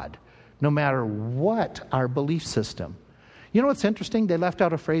God? no matter what our belief system. You know what's interesting? They left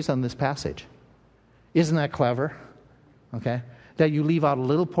out a phrase on this passage. Isn't that clever? Okay? That you leave out a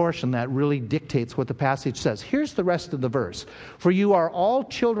little portion that really dictates what the passage says. Here's the rest of the verse. For you are all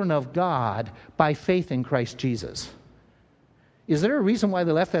children of God by faith in Christ Jesus. Is there a reason why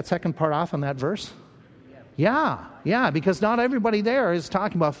they left that second part off on that verse? Yeah, because not everybody there is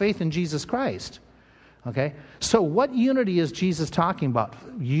talking about faith in Jesus Christ. Okay? So what unity is Jesus talking about?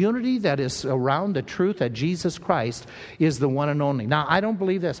 Unity that is around the truth that Jesus Christ is the one and only. Now, I don't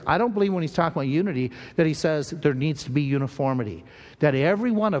believe this. I don't believe when he's talking about unity that he says there needs to be uniformity. That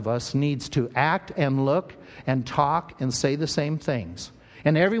every one of us needs to act and look and talk and say the same things.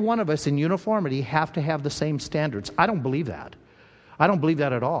 And every one of us in uniformity have to have the same standards. I don't believe that. I don't believe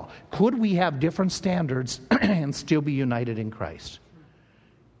that at all. Could we have different standards and still be united in Christ?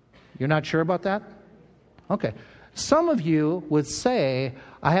 You're not sure about that? Okay. Some of you would say,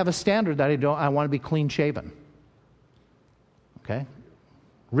 I have a standard that I want to be clean shaven. Okay.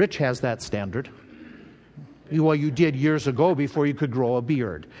 Rich has that standard. Well, you did years ago before you could grow a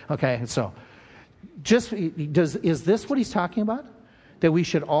beard. Okay, so is this what he's talking about? That we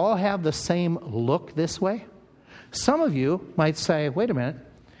should all have the same look this way? Some of you might say, wait a minute,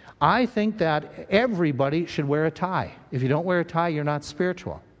 I think that everybody should wear a tie. If you don't wear a tie, you're not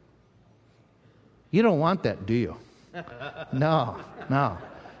spiritual. You don't want that, do you? No.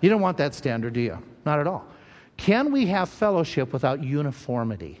 You don't want that standard, do you? Not at all. Can we have fellowship without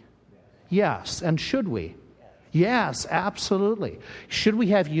uniformity? Yes. And should we? Yes, absolutely. Should we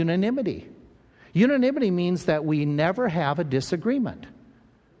have unanimity? Unanimity means that we never have a disagreement.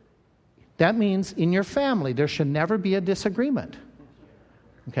 That means in your family, there should never be a disagreement.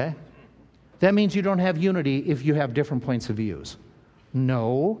 Okay? That means you don't have unity if you have different points of views.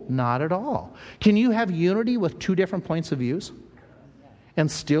 No, not at all. Can you have unity with two different points of views and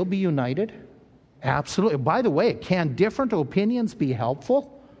still be united? Absolutely. By the way, can different opinions be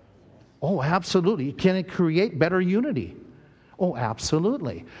helpful? Oh, absolutely. Can it create better unity? Oh,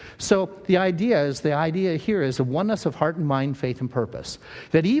 absolutely. So the idea here is a oneness of heart and mind, faith and purpose.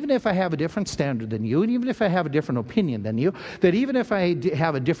 That even if I have a different standard than you, and even if I have a different opinion than you, that even if I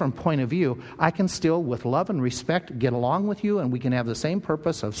have a different point of view, I can still, with love and respect, get along with you, and we can have the same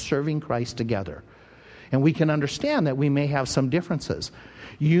purpose of serving Christ together. And we can understand that we may have some differences.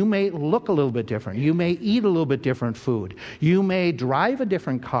 You may look a little bit different. You may eat a little bit different food. You may drive a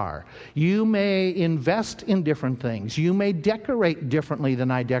different car. You may invest in different things. You may decorate differently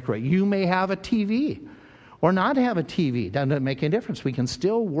than I decorate. You may have a TV or not have a TV. That doesn't make any difference. We can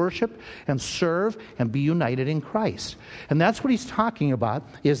still worship and serve and be united in Christ. And that's what he's talking about,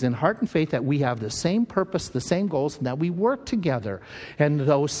 is in heart and faith that we have the same purpose, the same goals, and that we work together. And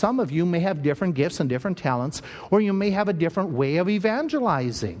though some of you may have different gifts and different talents, or you may have a different way of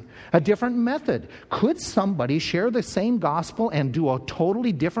evangelizing, a different method. Could somebody share the same gospel and do a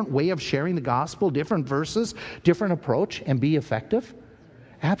totally different way of sharing the gospel, different verses, different approach, and be effective?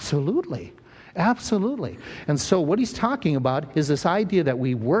 Absolutely. Absolutely. And so what he's talking about is this idea that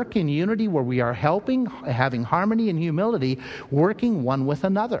we work in unity where we are helping, having harmony and humility, working one with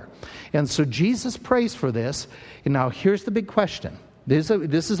another. And so Jesus prays for this. And now here's the big question. This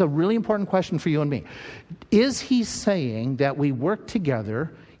is a really important question for you and me. Is he saying that we work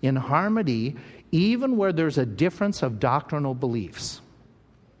together in harmony even where there's a difference of doctrinal beliefs?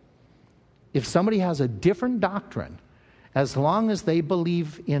 If somebody has a different doctrine, as long as they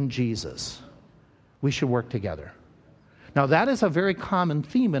believe in Jesus, we should work together. Now, that is a very common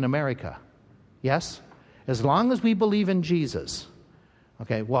theme in America. Yes? As long as we believe in Jesus.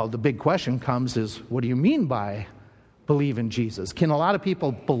 Okay, well, the big question comes is, what do you mean by believe in Jesus? Can a lot of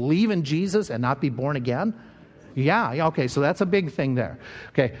people believe in Jesus and not be born again? Yeah, okay, so that's a big thing there.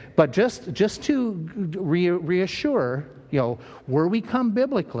 Okay, but just to reassure, where we come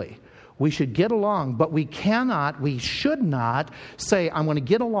biblically, we should get along, but we should not say, I'm going to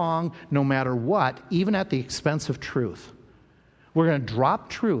get along no matter what, even at the expense of truth. We're going to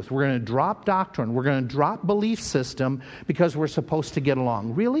drop truth. We're going to drop doctrine. We're going to drop belief system because we're supposed to get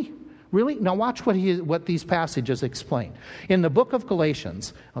along. Really? Really? Now watch what these passages explain. In the book of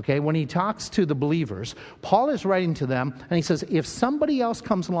Galatians, okay, when he talks to the believers, Paul is writing to them, and he says, if somebody else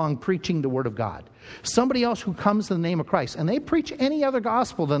comes along preaching the Word of God, somebody else who comes in the name of Christ, and they preach any other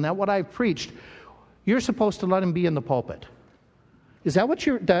gospel than that what I've preached, you're supposed to let him be in the pulpit. Is that what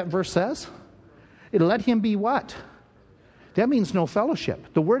that verse says? Let him be what? That means no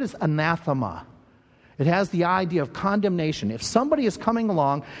fellowship. The word is anathema. It has the idea of condemnation. If somebody is coming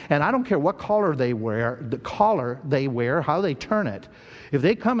along, and I don't care what collar they wear, how they turn it, if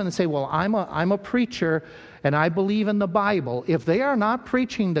they come in and say, well, I'm a preacher and I believe in the Bible, if they are not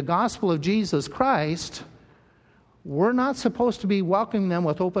preaching the gospel of Jesus Christ, we're not supposed to be welcoming them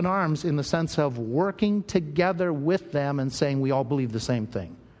with open arms in the sense of working together with them and saying we all believe the same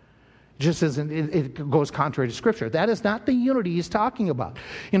thing. Just as it goes contrary to Scripture. That is not the unity he's talking about.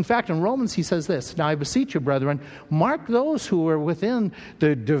 In fact, in Romans he says this, now I beseech you, brethren, mark those who are within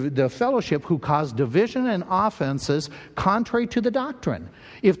the fellowship who cause division and offenses contrary to the doctrine.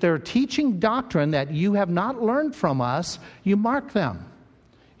 If they're teaching doctrine that you have not learned from us, you mark them.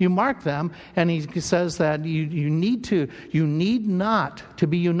 You mark them, and he says that you need not to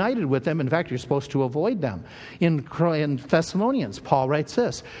be united with them. In fact, you're supposed to avoid them. In Thessalonians, Paul writes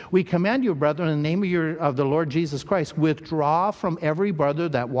this, we command you, brethren, in the name of the Lord Jesus Christ, withdraw from every brother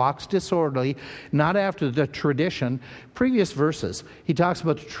that walks disorderly, not after the tradition. Previous verses, he talks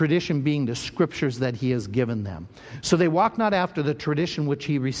about the tradition being the scriptures that he has given them. So they walk not after the tradition which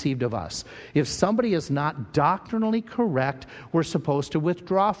he received of us. If somebody is not doctrinally correct, we're supposed to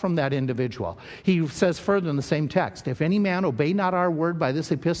withdraw from that individual. He says further in the same text, if any man obey not our word by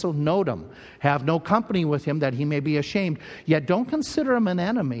this epistle, note him, have no company with him that he may be ashamed. Yet don't consider him an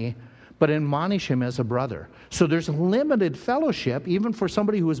enemy, but admonish him as a brother. So there's limited fellowship, even for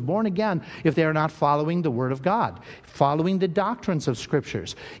somebody who is born again, if they are not following the Word of God, following the doctrines of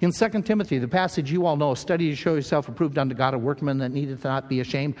Scriptures. In 2 Timothy, the passage you all know, study to show yourself approved unto God, a workman that needeth not be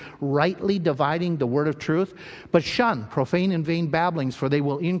ashamed, rightly dividing the word of truth. But shun profane and vain babblings, for they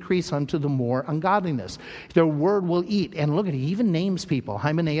will increase unto the more ungodliness. Their word will eat. And look at it, he even names people,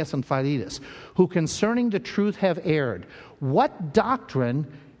 Hymenaeus and Philetus, who concerning the truth have erred. What doctrine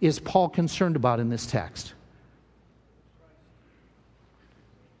is Paul concerned about in this text?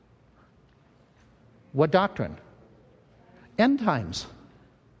 What doctrine? End times.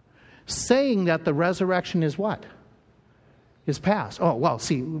 Saying that the resurrection is what? Is past. Oh, well,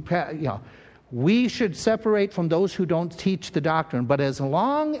 see, we should separate from those who don't teach the doctrine, but as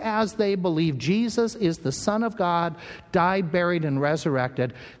long as they believe Jesus is the Son of God, died, buried, and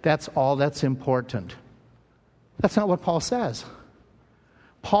resurrected, that's all that's important. That's not what Paul says.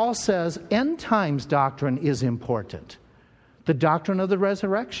 Paul says end times doctrine is important. The doctrine of the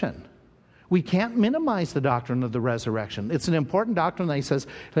resurrection. We can't minimize the doctrine of the resurrection. It's an important doctrine that he says,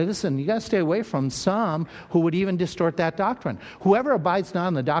 hey, listen, you got to stay away from some who would even distort that doctrine. Whoever abides not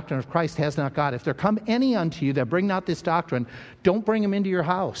in the doctrine of Christ has not God. If there come any unto you that bring not this doctrine, don't bring him into your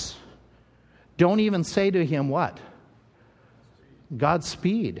house. Don't even say to him what?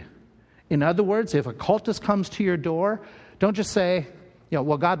 Godspeed. In other words, if a cultist comes to your door, don't just say,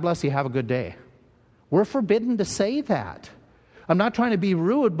 well, God bless you, have a good day. We're forbidden to say that. I'm not trying to be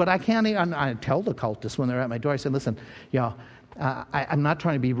rude, but I can't even, I tell the cultists when they're at my door, I say, listen, I'm not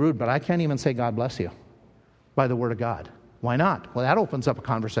trying to be rude, but I can't even say God bless you by the word of God. Why not? Well, that opens up a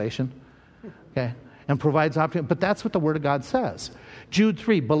conversation, okay, and provides opportunity. But that's what the word of God says. Jude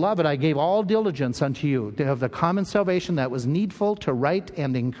 3, beloved, I gave all diligence unto you to have the common salvation that was needful to write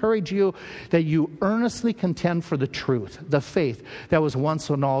and encourage you that you earnestly contend for the truth, the faith that was once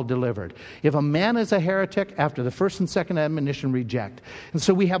and all delivered. If a man is a heretic, after the first and second admonition, reject. And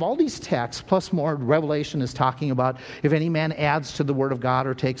so we have all these texts, plus more. Revelation is talking about if any man adds to the word of God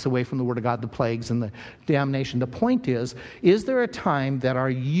or takes away from the word of God the plagues and the damnation. The point is there a time that our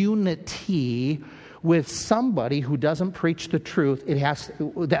unity with somebody who doesn't preach the truth,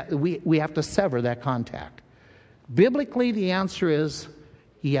 we have to sever that contact? Biblically, the answer is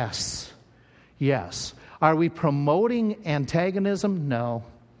yes. Yes. Are we promoting antagonism? No.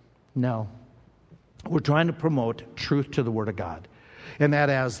 We're trying to promote truth to the Word of God. And that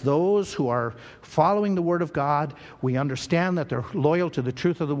as those who are following the Word of God, we understand that they're loyal to the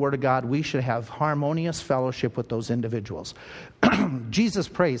truth of the Word of God, we should have harmonious fellowship with those individuals. Jesus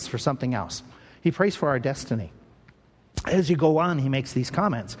prays for something else. He prays for our destiny. As you go on, he makes these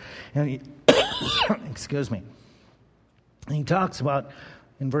comments. And excuse me. And he talks about,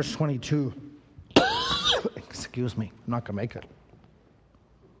 in verse 22, excuse me, I'm not going to make it.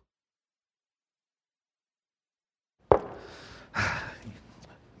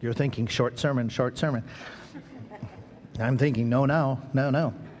 You're thinking short sermon. I'm thinking, no.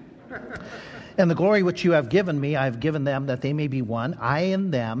 And the glory which you have given me, I have given them, that they may be one, I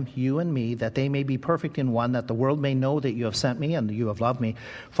and them, you and me, that they may be perfect in one, that the world may know that you have sent me and that you have loved me.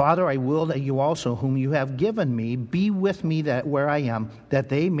 Father, I will that you also, whom you have given me, be with me that where I am, that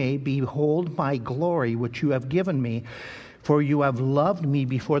they may behold my glory which you have given me, for you have loved me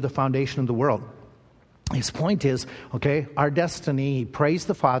before the foundation of the world. His point is, our destiny, he prays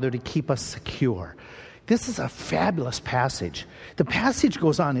the Father to keep us secure. This is a fabulous passage. The passage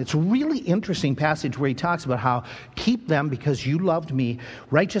goes on. It's a really interesting passage where he talks about how, keep them because you loved me.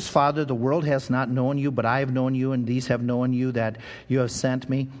 Righteous Father, the world has not known you, but I have known you, and these have known you that you have sent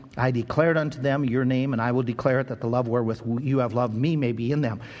me. I declared unto them your name, and I will declare it, that the love wherewith you have loved me may be in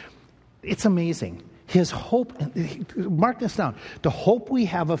them. It's amazing. His hope, mark this down, the hope we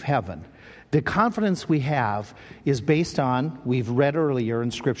have of heaven, the confidence we have is based on, we've read earlier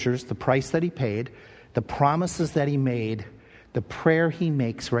in Scriptures, the price that he paid, the promises that he made, the prayer he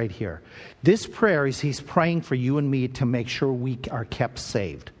makes right here. This prayer is he's praying for you and me to make sure we are kept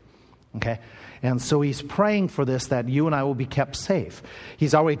saved. Okay? And so he's praying for this, that you and I will be kept safe.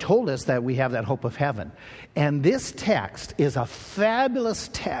 He's already told us that we have that hope of heaven. And this text is a fabulous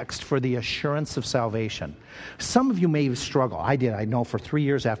text for the assurance of salvation. Some of you may struggle. I did. I know for 3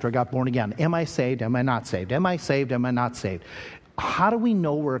 years after I got born again. Am I saved? Am I not saved? Am I saved? Am I not saved? How do we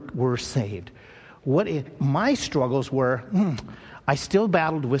know we're saved? My struggles were, I still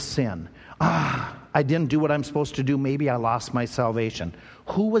battled with sin. I didn't do what I'm supposed to do. Maybe I lost my salvation.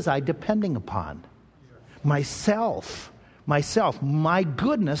 Who was I depending upon? Myself. My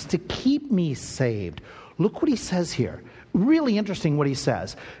goodness to keep me saved. Look what he says here. Really interesting what he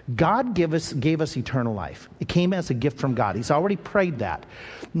says. God gave us eternal life. It came as a gift from God. He's already prayed that.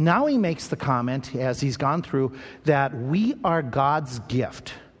 Now he makes the comment, as he's gone through, that we are God's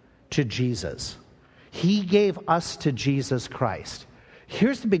gift to Jesus. He gave us to Jesus Christ.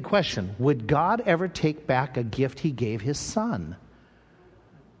 Here's the big question. Would God ever take back a gift he gave his son?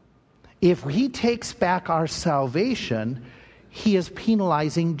 If he takes back our salvation, he is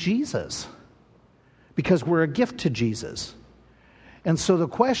penalizing Jesus because we're a gift to Jesus. And so the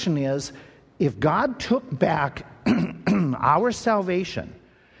question is, if God took back our salvation,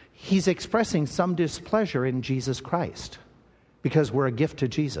 he's expressing some displeasure in Jesus Christ because we're a gift to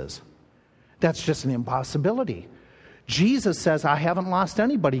Jesus. That's just an impossibility. Jesus says, I haven't lost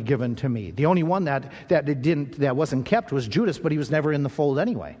anybody given to me. The only one that wasn't kept was Judas, but he was never in the fold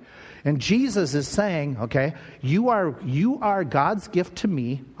anyway. And Jesus is saying, okay, you are God's gift to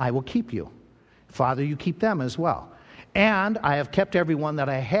me. I will keep you. Father, you keep them as well. And I have kept everyone that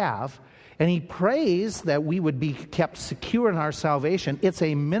I have. And he prays that we would be kept secure in our salvation. It's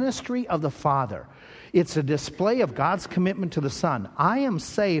a ministry of the Father. It's a display of God's commitment to the Son. I am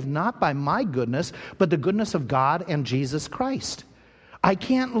saved not by my goodness, but the goodness of God and Jesus Christ. I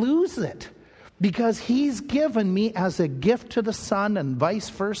can't lose it because he's given me as a gift to the Son and vice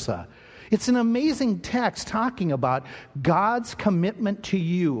versa. It's an amazing text talking about God's commitment to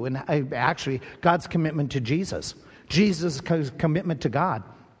you and actually God's commitment to Jesus. Jesus' commitment to God.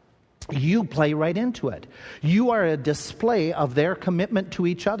 You play right into it. You are a display of their commitment to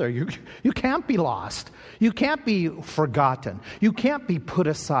each other. You can't be lost. You can't be forgotten. You can't be put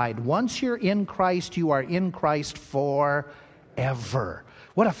aside. Once you're in Christ, you are in Christ forever.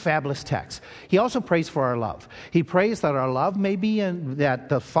 What a fabulous text. He also prays for our love. He prays that our love may be in, that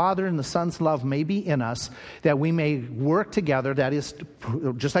the Father and the Son's love may be in us, that we may work together, that is,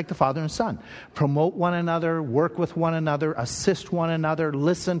 just like the Father and Son. Promote one another, work with one another, assist one another,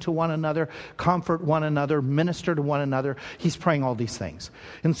 listen to one another, comfort one another, minister to one another. He's praying all these things.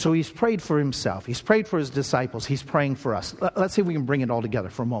 And so he's prayed for himself. He's prayed for his disciples. He's praying for us. Let's see if we can bring it all together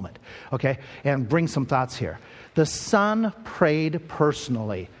for a moment, okay? And bring some thoughts here. The Son prayed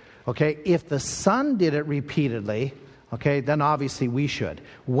personally, okay? If the Son did it repeatedly, okay, then obviously we should.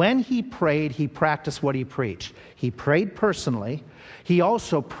 When he prayed, he practiced what he preached. He prayed personally. He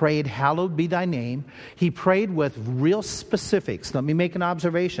also prayed, hallowed be thy name. He prayed with real specifics. Let me make an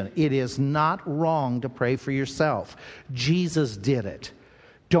observation. It is not wrong to pray for yourself. Jesus did it.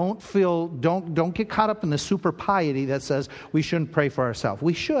 Don't get caught up in the super piety that says we shouldn't pray for ourselves.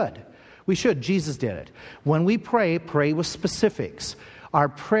 We should. We should. Jesus did it. When we pray with specifics. Our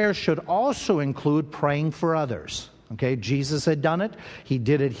prayer should also include praying for others. Okay, Jesus had done it. He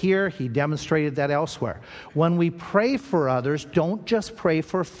did it here. He demonstrated that elsewhere. When we pray for others, don't just pray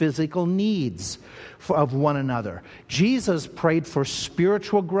for physical needs of one another. Jesus prayed for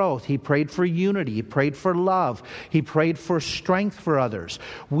spiritual growth. He prayed for unity. He prayed for love. He prayed for strength for others.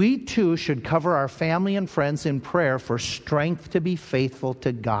 We too should cover our family and friends in prayer for strength to be faithful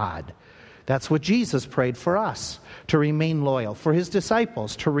to God. That's what Jesus prayed for us, to remain loyal. For his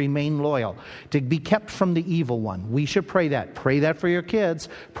disciples, to remain loyal, to be kept from the evil one. We should pray that. Pray that for your kids.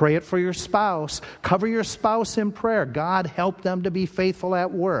 Pray it for your spouse. Cover your spouse in prayer. God, help them to be faithful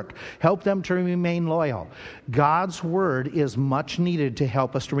at work. Help them to remain loyal. God's word is much needed to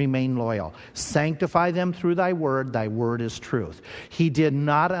help us to remain loyal. Sanctify them through thy word. Thy word is truth. He did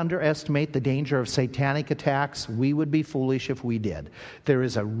not underestimate the danger of satanic attacks. We would be foolish if we did. There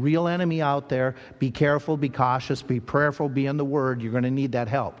is a real enemy out out there. Be careful, be cautious, be prayerful, be in the Word. You're going to need that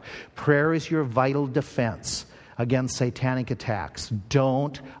help. Prayer is your vital defense against satanic attacks.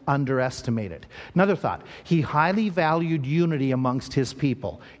 Don't underestimate it. Another thought, he highly valued unity amongst his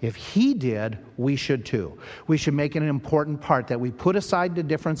people. If he did, we should too. We should make it an important part that we put aside the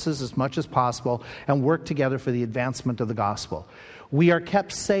differences as much as possible and work together for the advancement of the gospel. We are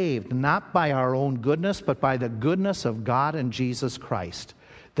kept saved not by our own goodness, but by the goodness of God and Jesus Christ.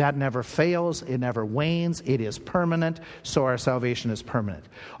 That never fails, it never wanes, it is permanent, so our salvation is permanent.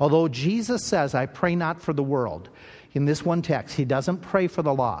 Although Jesus says, I pray not for the world, in this one text, he doesn't pray for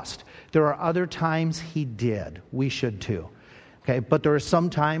the lost. There are other times he did. We should too. Okay, but there are some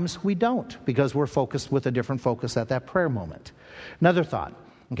times we don't, because we're focused with a different focus at that prayer moment. Another thought,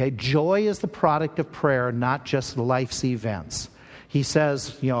 okay, joy is the product of prayer, not just life's events. He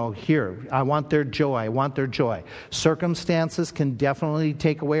says, here, I want their joy. I want their joy. Circumstances can definitely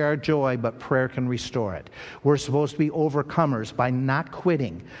take away our joy, but prayer can restore it. We're supposed to be overcomers by not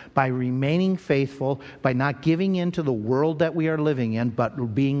quitting, by remaining faithful, by not giving in to the world that we are living in,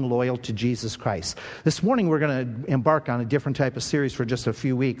 but being loyal to Jesus Christ. This morning, we're going to embark on a different type of series for just a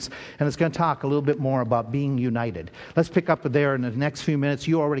few weeks, and it's going to talk a little bit more about being united. Let's pick up there in the next few minutes.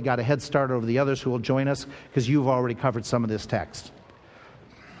 You already got a head start over the others who will join us because you've already covered some of this text.